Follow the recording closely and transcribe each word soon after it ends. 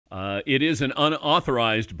It is an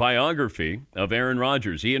unauthorized biography of Aaron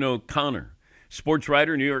Rodgers. Ian O'Connor, sports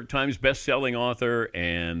writer, New York Times best-selling author,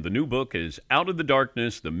 and the new book is Out of the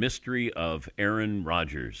Darkness, The Mystery of Aaron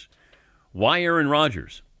Rodgers. Why Aaron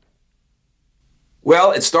Rodgers?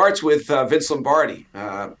 Well, it starts with Vince Lombardi.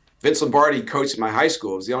 Vince Lombardi coached at my high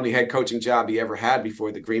school. It was the only head coaching job he ever had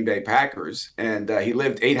before the Green Bay Packers. And he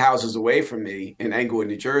lived 8 houses away from me in Englewood,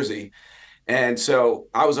 New Jersey. And so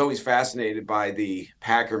I was always fascinated by the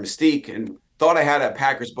Packer mystique and thought I had a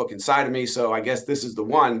Packers book inside of me. So I guess this is the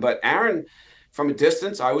one. But Aaron, from a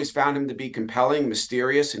distance, I always found him to be compelling,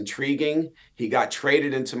 mysterious, intriguing. He got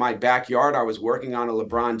traded into my backyard. I was working on a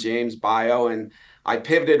LeBron James bio, and I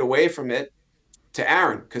pivoted away from it to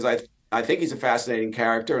Aaron because I think he's a fascinating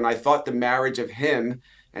character, and I thought the marriage of him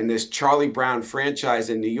and this Charlie Brown franchise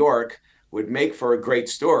in New York would make for a great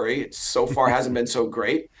story. It so far hasn't been so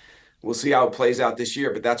great. We'll see how it plays out this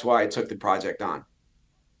year, but that's why I took the project on.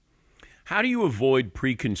 How do you avoid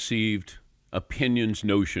preconceived opinions,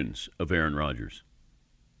 notions of Aaron Rodgers?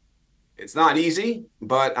 It's not easy,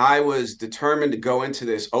 but I was determined to go into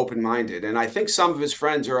this open-minded. And I think some of his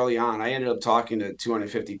friends early on, I ended up talking to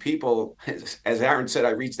 250 people. As Aaron said,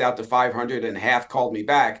 I reached out to 500 and half called me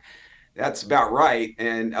back. That's about right.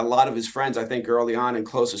 And a lot of his friends, I think early on and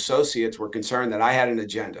close associates were concerned that I had an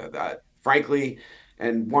agenda. That frankly,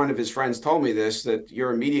 and one of his friends told me this, that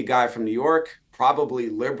you're a media guy from New York, probably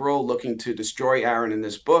liberal, looking to destroy Aaron in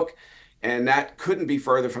this book. And that couldn't be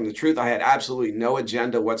further from the truth. I had absolutely no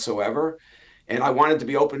agenda whatsoever. And I wanted to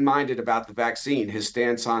be open-minded about the vaccine, his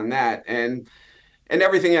stance on that, and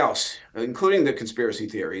everything else, including the conspiracy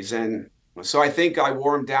theories. And so I think I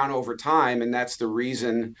wore him down over time, and that's the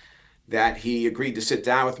reason that he agreed to sit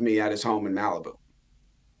down with me at his home in Malibu.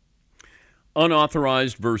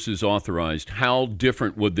 Unauthorized versus authorized. How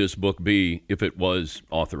different would this book be if it was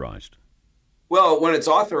authorized? Well, when it's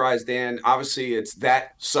authorized, Dan, obviously it's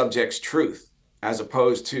that subject's truth as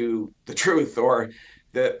opposed to the truth or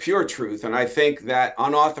the pure truth. And I think that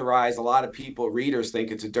unauthorized, a lot of people, readers think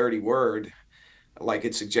it's a dirty word, like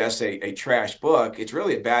it suggests a trash book. It's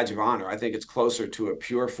really a badge of honor. I think it's closer to a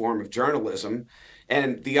pure form of journalism.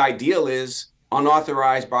 And the ideal is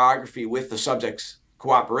unauthorized biography with the subject's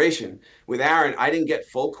cooperation. With Aaron, I didn't get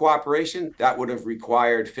full cooperation. That would have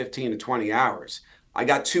required 15 to 20 hours. I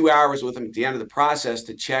got 2 hours with him at the end of the process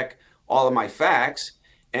to check all of my facts.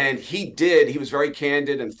 And he did. He was very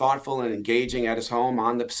candid and thoughtful and engaging at his home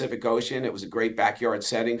on the Pacific Ocean. It was a great backyard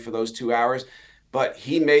setting for those 2 hours. But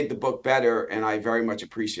he made the book better, and I very much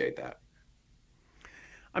appreciate that.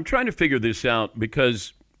 I'm trying to figure this out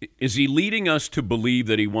because is he leading us to believe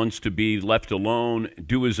that he wants to be left alone,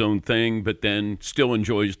 do his own thing, but then still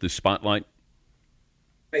enjoys the spotlight?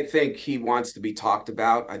 I think he wants to be talked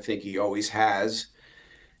about. I think he always has.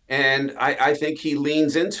 And I think he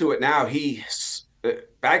leans into it now.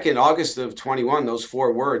 Back in August of 21, those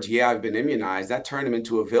 4 words, "Yeah, I've been immunized," that turned him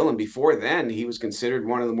into a villain. Before then, he was considered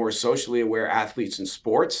one of the more socially aware athletes in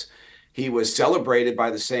sports. He was celebrated by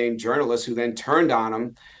the same journalists who then turned on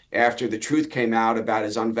him after the truth came out about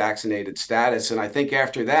his unvaccinated status. And I think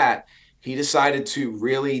after that, he decided to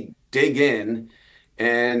really dig in.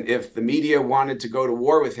 And if the media wanted to go to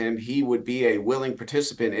war with him, he would be a willing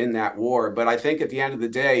participant in that war. But I think at the end of the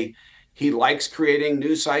day, he likes creating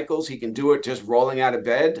news cycles. He can do it just rolling out of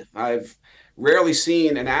bed. I've rarely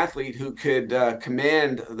seen an athlete who could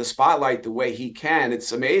command the spotlight the way he can.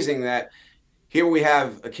 It's amazing that here we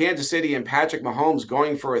have a Kansas City and Patrick Mahomes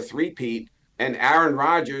going for a three-peat, and Aaron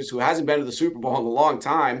Rodgers, who hasn't been to the Super Bowl in a long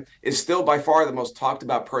time, is still by far the most talked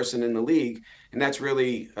about person in the league. And that's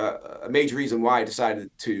really a major reason why I decided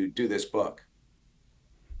to do this book.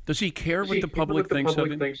 Does he care what the public thinks of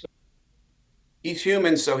him? He's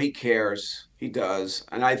human, so he cares. He does.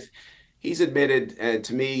 And he's admitted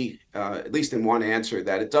to me, at least in one answer,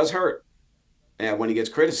 that it does hurt when he gets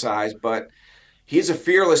criticized. But he's a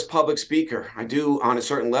fearless public speaker. I do, on a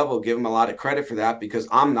certain level, give him a lot of credit for that because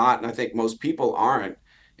I'm not, and I think most people aren't.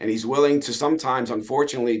 And he's willing to sometimes,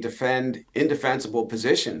 unfortunately, defend indefensible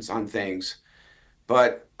positions on things.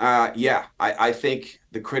 But I think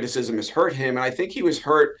the criticism has hurt him. And I think he was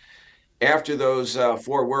hurt after those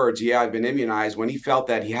 4 words, "Yeah, I've been immunized," when he felt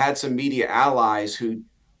that he had some media allies who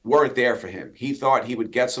weren't there for him. He thought he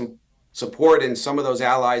would get some support and some of those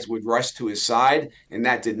allies would rush to his side, and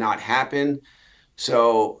that did not happen.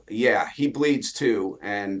 So, yeah, he bleeds too.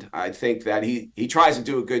 And I think that he tries to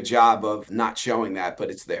do a good job of not showing that, but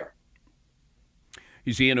it's there.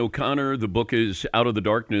 He's Ian O'Connor. The book is Out of the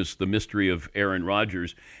Darkness, The Mystery of Aaron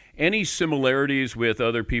Rodgers. Any similarities with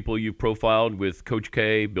other people you've profiled with Coach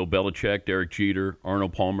K, Bill Belichick, Derek Jeter,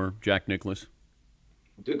 Arnold Palmer, Jack Nicklaus?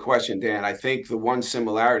 Good question, Dan. I think the one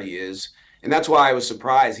similarity is, and that's why I was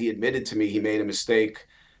surprised. He admitted to me he made a mistake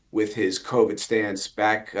with his COVID stance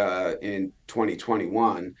back in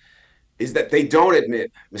 2021, is that they don't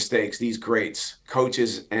admit mistakes. These greats,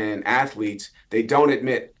 coaches and athletes, they don't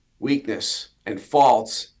admit weakness and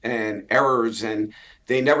faults and errors, and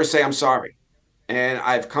they never say, I'm sorry. And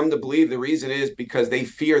I've come to believe the reason is because they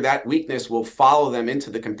fear that weakness will follow them into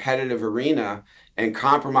the competitive arena and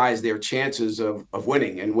compromise their chances of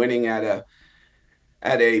winning and winning at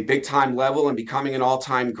a big time level and becoming an all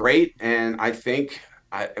time great. And I think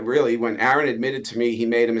really, when Aaron admitted to me he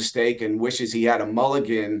made a mistake and wishes he had a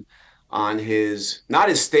mulligan on his, not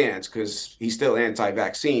his stance, because he's still anti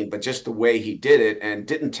vaccine, but just the way he did it and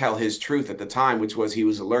didn't tell his truth at the time, which was he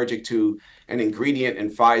was allergic to an ingredient in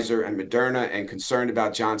Pfizer and Moderna and concerned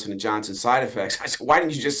about Johnson and Johnson side effects. I said, why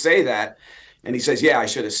didn't you just say that? And he says, yeah, I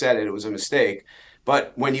should have said it. It was a mistake.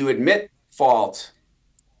 But when you admit fault,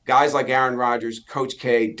 guys like Aaron Rodgers, Coach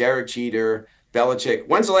K, Derek Jeter, Belichick,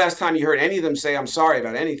 when's the last time you heard any of them say, I'm sorry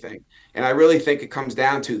about anything? And I really think it comes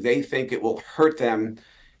down to they think it will hurt them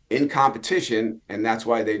in competition, and that's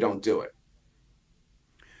why they don't do it.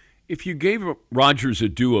 If you gave Rodgers a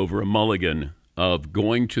do-over, a mulligan of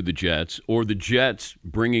going to the Jets or the Jets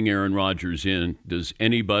bringing Aaron Rodgers in, does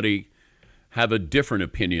anybody have a different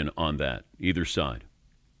opinion on that, either side?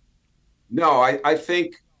 No, I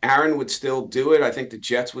think Aaron would still do it. I think the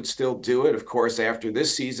Jets would still do it. Of course, after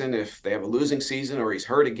this season, if they have a losing season or he's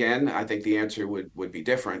hurt again, I think the answer would be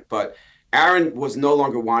different. But Aaron was no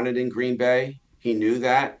longer wanted in Green Bay. He knew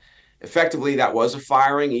that. Effectively, that was a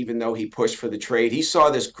firing, even though he pushed for the trade. He saw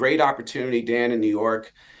this great opportunity, Dan, in New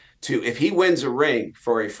York, to, if he wins a ring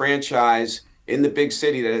for a franchise in the big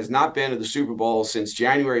city that has not been to the Super Bowl since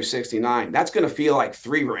January of 69, that's going to feel like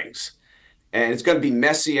three rings. And it's going to be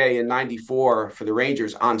Messier in 94 for the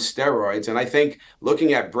Rangers on steroids. And I think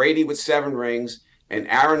looking at Brady with 7 rings and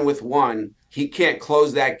Aaron with 1, he can't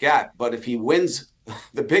close that gap. But if he wins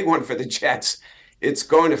the big one for the Jets, it's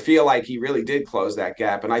going to feel like he really did close that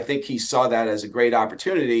gap. And I think he saw that as a great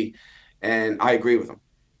opportunity. And I agree with him.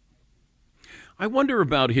 I wonder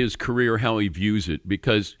about his career, how he views it,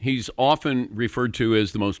 because he's often referred to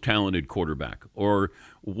as the most talented quarterback, or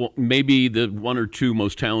maybe the one or two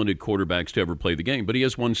most talented quarterbacks to ever play the game, but he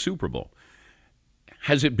has won Super Bowl.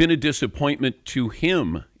 Has it been a disappointment to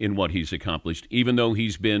him in what he's accomplished, even though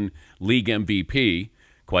he's been league MVP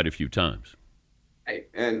quite a few times?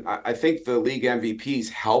 And I think the league MVPs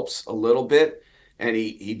helps a little bit. And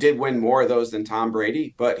he did win more of those than Tom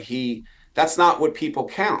Brady, but that's not what people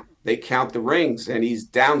count. They count the rings, and he's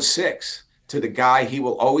down 6 to the guy he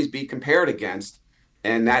will always be compared against.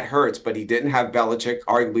 And that hurts, but he didn't have Belichick,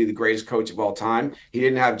 arguably the greatest coach of all time. He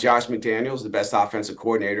didn't have Josh McDaniels, the best offensive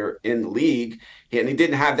coordinator in the league. And he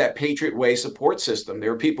didn't have that Patriot Way support system.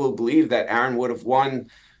 There are people who believe that Aaron would have won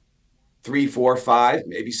 3, 4, 5,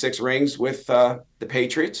 maybe 6 rings with the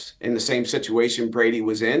Patriots in the same situation Brady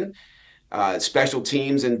was in. Special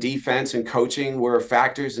teams and defense and coaching were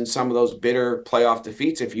factors in some of those bitter playoff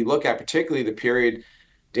defeats. If you look at particularly the period,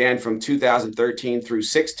 Dan, from 2013 through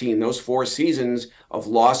 16, those 4 seasons of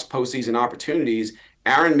lost postseason opportunities,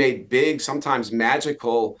 Aaron made big, sometimes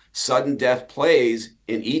magical, sudden death plays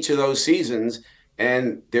in each of those seasons.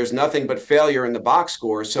 And there's nothing but failure in the box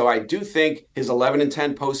score. So I do think his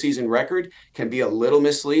 11-10 postseason record can be a little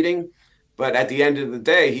misleading. But at the end of the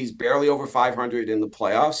day, he's barely over 500 in the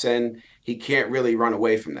playoffs, and he can't really run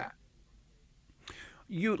away from that.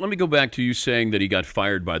 Let me go back to you saying that he got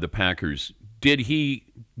fired by the Packers. Did he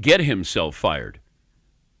get himself fired?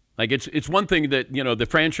 Like it's one thing that, the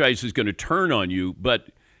franchise is going to turn on you, but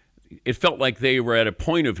it felt like they were at a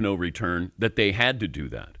point of no return that they had to do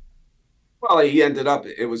that. Well,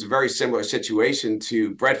 it was a very similar situation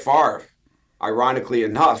to Brett Favre, ironically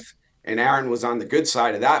enough. And Aaron was on the good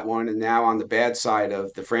side of that one, and now on the bad side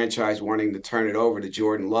of the franchise wanting to turn it over to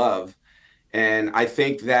Jordan Love. And I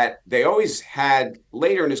think that they always had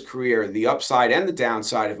later in his career the upside and the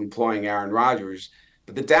downside of employing Aaron Rodgers.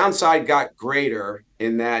 But the downside got greater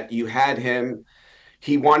in that you had him.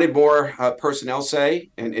 He wanted more personnel say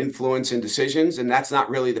and influence in decisions, and that's not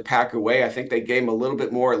really the Packer way. I think they gave him a little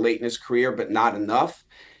bit more late in his career, but not enough.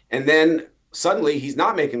 And then suddenly he's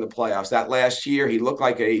not making the playoffs. That last year, he looked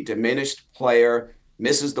like a diminished player,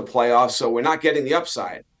 misses the playoffs. So we're not getting the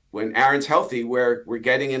upside. When Aaron's healthy, we're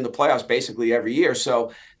getting in the playoffs basically every year.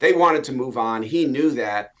 So they wanted to move on. He knew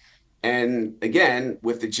that. And again,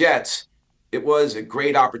 with the Jets, it was a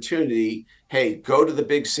great opportunity. Hey, go to the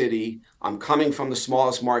big city. I'm coming from the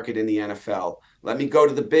smallest market in the NFL. Let me go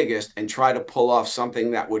to the biggest and try to pull off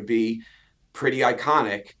something that would be pretty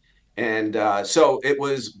iconic. And so it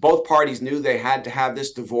was both parties knew they had to have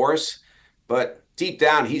this divorce, but deep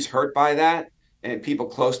down he's hurt by that, and people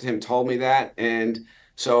close to him told me that. And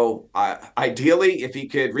so ideally, if he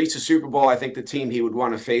could reach the Super Bowl, I think the team he would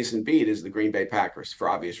want to face and beat is the Green Bay Packers for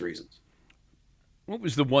obvious reasons. What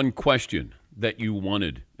was the one question that you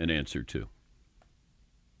wanted an answer to?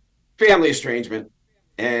 Family estrangement.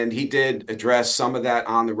 And he did address some of that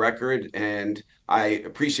on the record. And I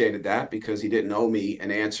appreciated that because he didn't owe me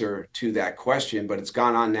an answer to that question. But it's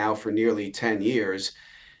gone on now for nearly 10 years.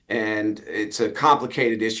 And it's a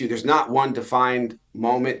complicated issue. There's not one defined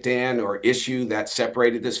moment, Dan, or issue that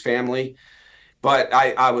separated this family. But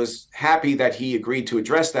I was happy that he agreed to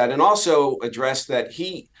address that and also address that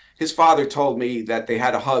his father told me that they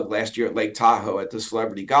had a hug last year at Lake Tahoe at the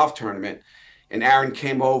celebrity golf tournament. And Aaron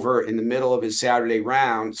came over in the middle of his Saturday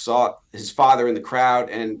round, saw his father in the crowd,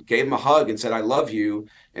 and gave him a hug and said, "I love you."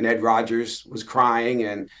 And Ed Rogers was crying,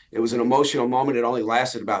 and it was an emotional moment. It only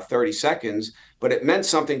lasted about 30 seconds, but it meant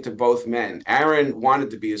something to both men. Aaron wanted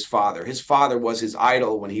to be his father. His father was his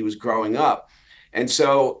idol when he was growing up. And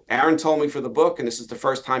so Aaron told me for the book, and this is the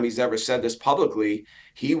first time he's ever said this publicly,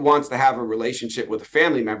 he wants to have a relationship with a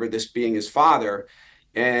family member, this being his father.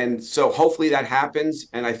 And so hopefully that happens.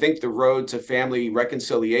 And I think the road to family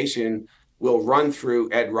reconciliation will run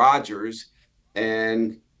through Ed Rogers.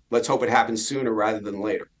 And let's hope it happens sooner rather than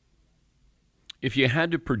later. If you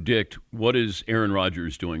had to predict, what is Aaron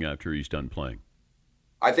Rodgers doing after he's done playing?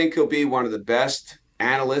 I think he'll be one of the best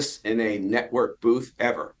analysts in a network booth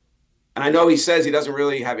ever. And I know he says he doesn't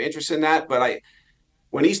really have interest in that, but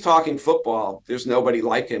when he's talking football, there's nobody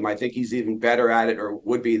like him. I think he's even better at it or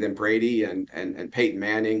would be than Brady and Peyton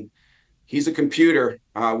Manning. He's a computer.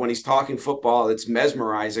 When he's talking football, it's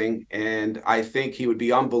mesmerizing. And I think he would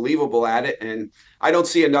be unbelievable at it. And I don't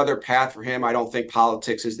see another path for him. I don't think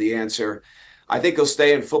politics is the answer. I think he'll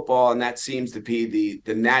stay in football, and that seems to be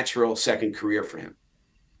the natural second career for him.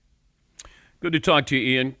 Good to talk to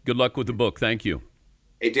you, Ian. Good luck with the book. Thank you.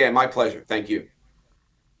 Hey, Dan, my pleasure. Thank you.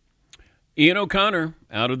 Ian O'Connor,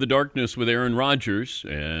 Out of the Darkness with Aaron Rodgers,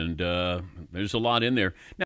 and there's a lot in there. Now,